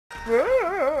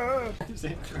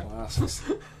Glasses.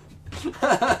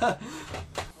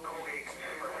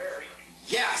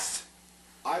 Yes!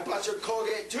 I bought your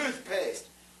Colgate toothpaste.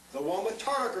 The one with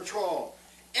tartar control.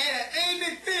 And it made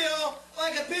me feel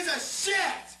like a piece of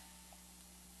shit!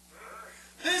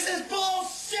 This is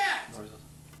bullshit! What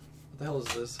the hell is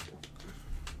this?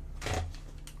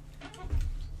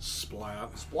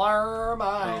 Splat. Splurm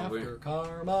after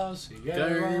karma,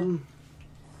 Sierra. Damn.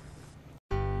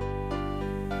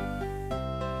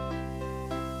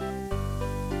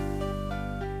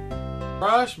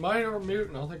 Crash, Minor,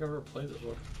 Mutant. I don't think I've ever played this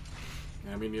one.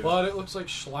 Yeah, I mean, But it looks like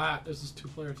Schlatt. Is this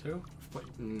 2-player too? I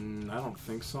don't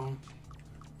think so.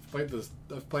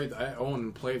 I've played. I own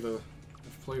and play the.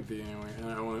 I've played the anyway, and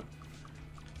I own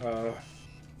it.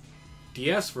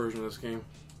 DS version of this game.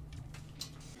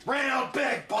 Real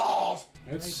big balls!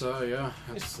 It's yeah,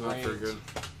 it's not very good.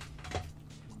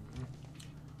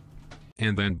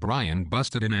 And then Brian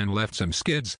busted in and left some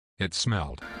skids. It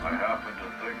smelled. I happen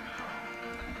to think so.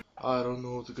 I don't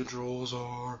know what the controls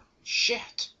are.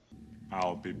 Shit!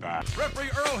 I'll be back. Referee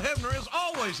Earl Hebner is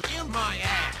always in my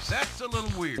ass. That's a little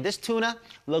weird. This tuna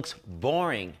looks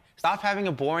boring. Stop having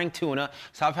a boring tuna.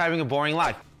 Stop having a boring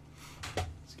life.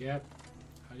 Skip.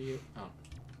 How do you...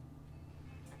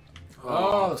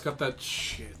 Oh, it's got that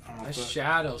shit. Nice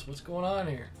shadows. What's going on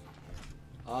here?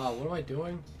 What am I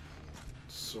doing?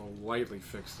 So lightly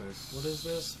fix this. What is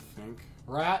this? I think.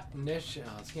 Rat Niche.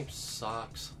 Oh, this game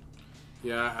sucks.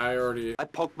 Yeah, I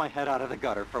poked my head out of the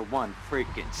gutter for 1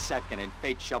 freaking second and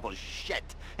fate shovels shit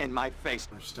in my face.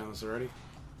 understand this already.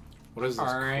 What is this?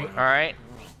 Alright. crap? Alright.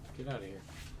 Get out of here.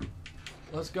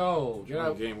 Let's go. Get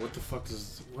out. Game. What the fuck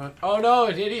is what? Oh no,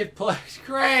 an idiot plays.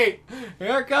 Great.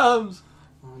 Here it comes.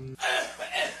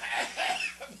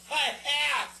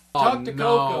 Talk to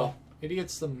Coco.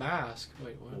 Idiot's the mask.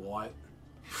 Wait, what? What?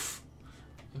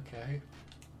 Okay.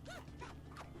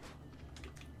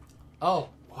 Oh.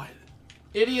 What?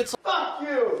 Idiot's Fuck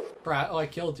you! Brat. Oh, I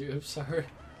killed you. I'm sorry.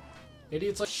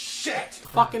 Idiot's like Shit!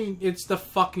 Fucking, it's the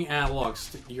fucking analog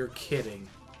stick. You're kidding.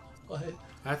 what?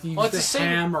 I have to use it's the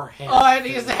same... hammerhead. Oh, I had to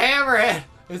use the hammerhead.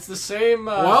 It's the same.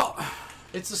 Well,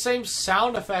 it's the same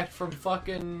sound effect from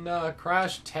fucking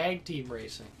Crash Tag Team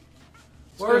Racing.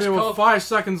 where's Coco? 5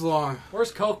 seconds long.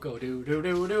 Where's Coco? Do do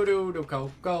do do do do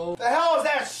Coco. The hell is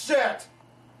that shit?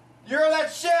 You hear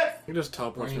that shit? You just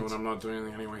teleports me when I'm not doing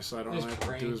anything anyway, so I don't really have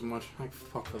to do as much. Like,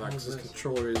 fuck for that, because this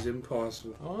controller is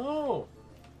impossible. Oh.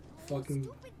 Fucking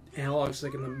analog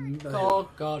stick in the... Oh,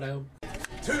 God, oh.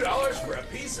 $2 for a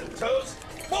piece of toast?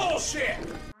 Bullshit!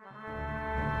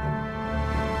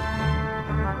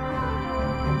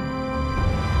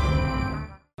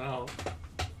 Oh.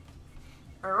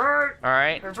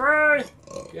 Alright.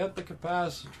 Get the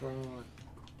capacitron.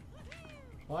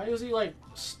 Why is he, like,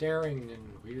 staring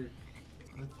and weird?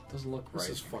 That doesn't look right. This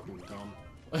is fucking dumb.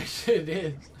 It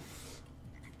is.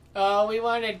 We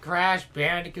wanted Crash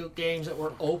Bandicoot games that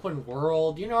were open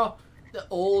world, you know, the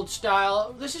old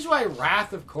style. This is why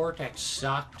Wrath of Cortex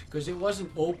sucked, because it wasn't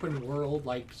open world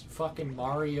like fucking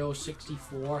Mario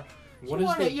 64.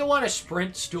 You want a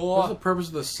Sprint store? What's the purpose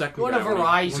of the second You want a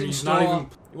Verizon store?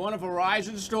 You want a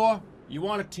Verizon store? You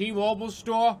want a T-Mobile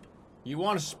store? You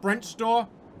want a Sprint store?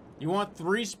 You want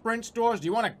 3 Sprint stores? Do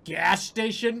you want a gas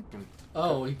station?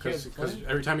 Oh, you can't. Because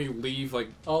every time you leave, like...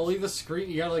 Oh, leave the screen.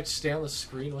 You gotta, like, stay on the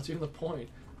screen. What's even the point?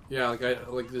 Yeah,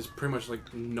 there's pretty much,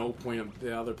 like, no point of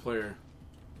the other player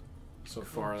so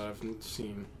far that I've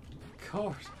seen. Of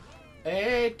course.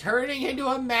 Hey, turning into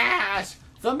a mask!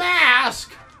 The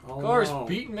mask! Oh, of course, no.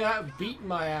 beating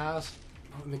my ass.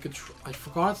 Oh, and I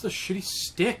forgot it's the shitty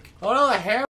stick. Oh no, the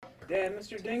hair. Dad,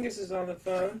 Mr. Dingus is on the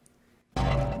phone.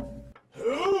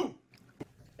 Who?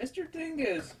 Mr.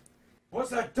 Dingus!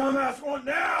 What's that dumbass want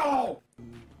now?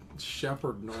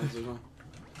 Shepherd noise, you know?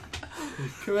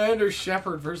 Commander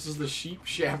Shepherd versus the Sheep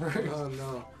Shepherd. Oh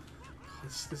no.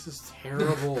 This is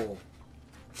terrible.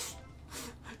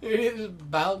 You're just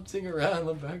bouncing around in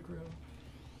the background.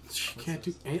 You can't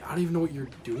do any, I don't even know what you're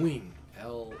doing.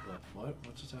 What?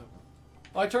 What's just happening?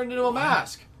 Oh, I turned into a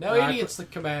mask. Now Idiot's the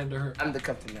commander. I'm the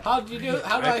captain now. How'd you do it?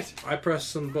 How did I pressed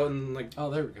some button, like... Oh,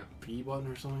 there we go. B button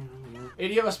or something? I don't know.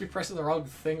 Idiot must be pressing the wrong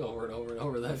thing over and over and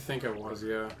over then. I think I was,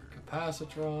 yeah.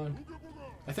 Capacitron.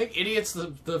 I think Idiot's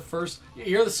the first...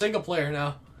 You're the single player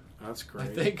now. That's great.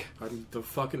 I think... I'm the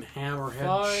fucking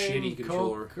hammerhead shitty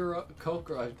controller.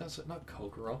 Kokoro... That's it, not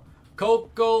Kokoro.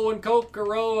 Coco and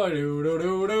Kokoro.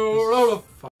 Do-do-do-do-do.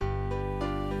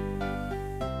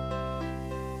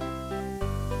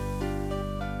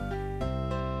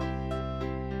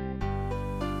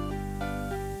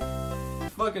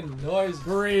 Fucking noise.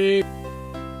 Breathe.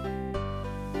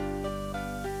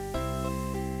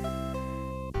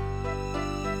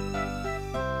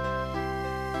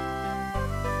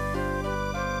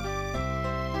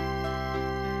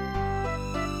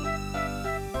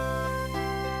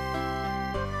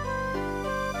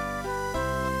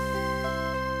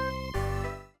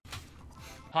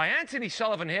 Hi, Anthony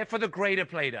Sullivan here for the Grater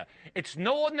Plater. It's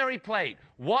no ordinary plate.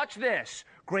 Watch this.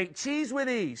 Grate cheese with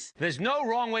ease. There's no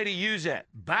wrong way to use it.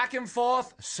 Back and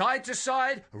forth, side to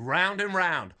side, round and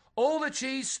round. All the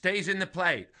cheese stays in the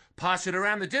plate. Pass it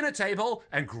around the dinner table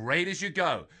and grate as you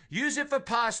go. Use it for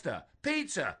pasta,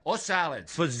 pizza, or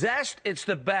salads. For zest, it's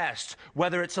the best.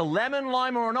 Whether it's a lemon,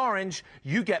 lime, or an orange,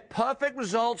 you get perfect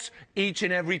results each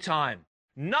and every time.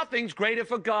 Nothing's greater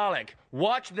for garlic.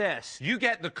 Watch this. You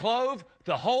get the clove,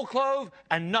 the whole clove,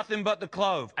 and nothing but the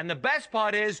clove. And the best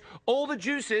part is, all the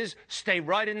juices stay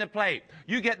right in the plate.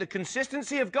 You get the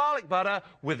consistency of garlic butter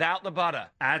without the butter.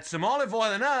 Add some olive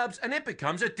oil and herbs, and it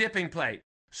becomes a dipping plate.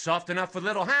 Soft enough for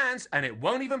little hands, and it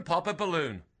won't even pop a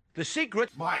balloon. The secret...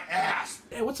 My ass!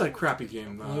 Hey, what's that crappy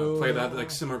game? Play that,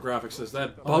 like, similar graphics as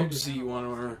that Bubsy one,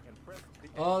 or...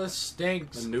 Oh, this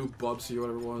stinks. The new Bubsy,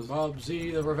 whatever it was.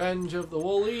 Bubsy, the Revenge of the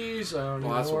Woolies. I don't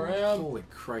know where I am. Holy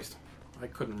Christ. I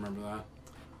couldn't remember that.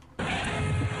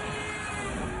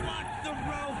 Watch the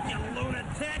road, you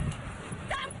lunatic!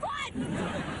 Stop what?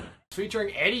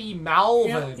 Featuring Eddie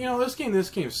Malvin. You know, this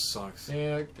game sucks.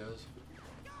 Yeah, it does.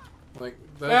 Like,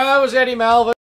 that was Eddie Malvin.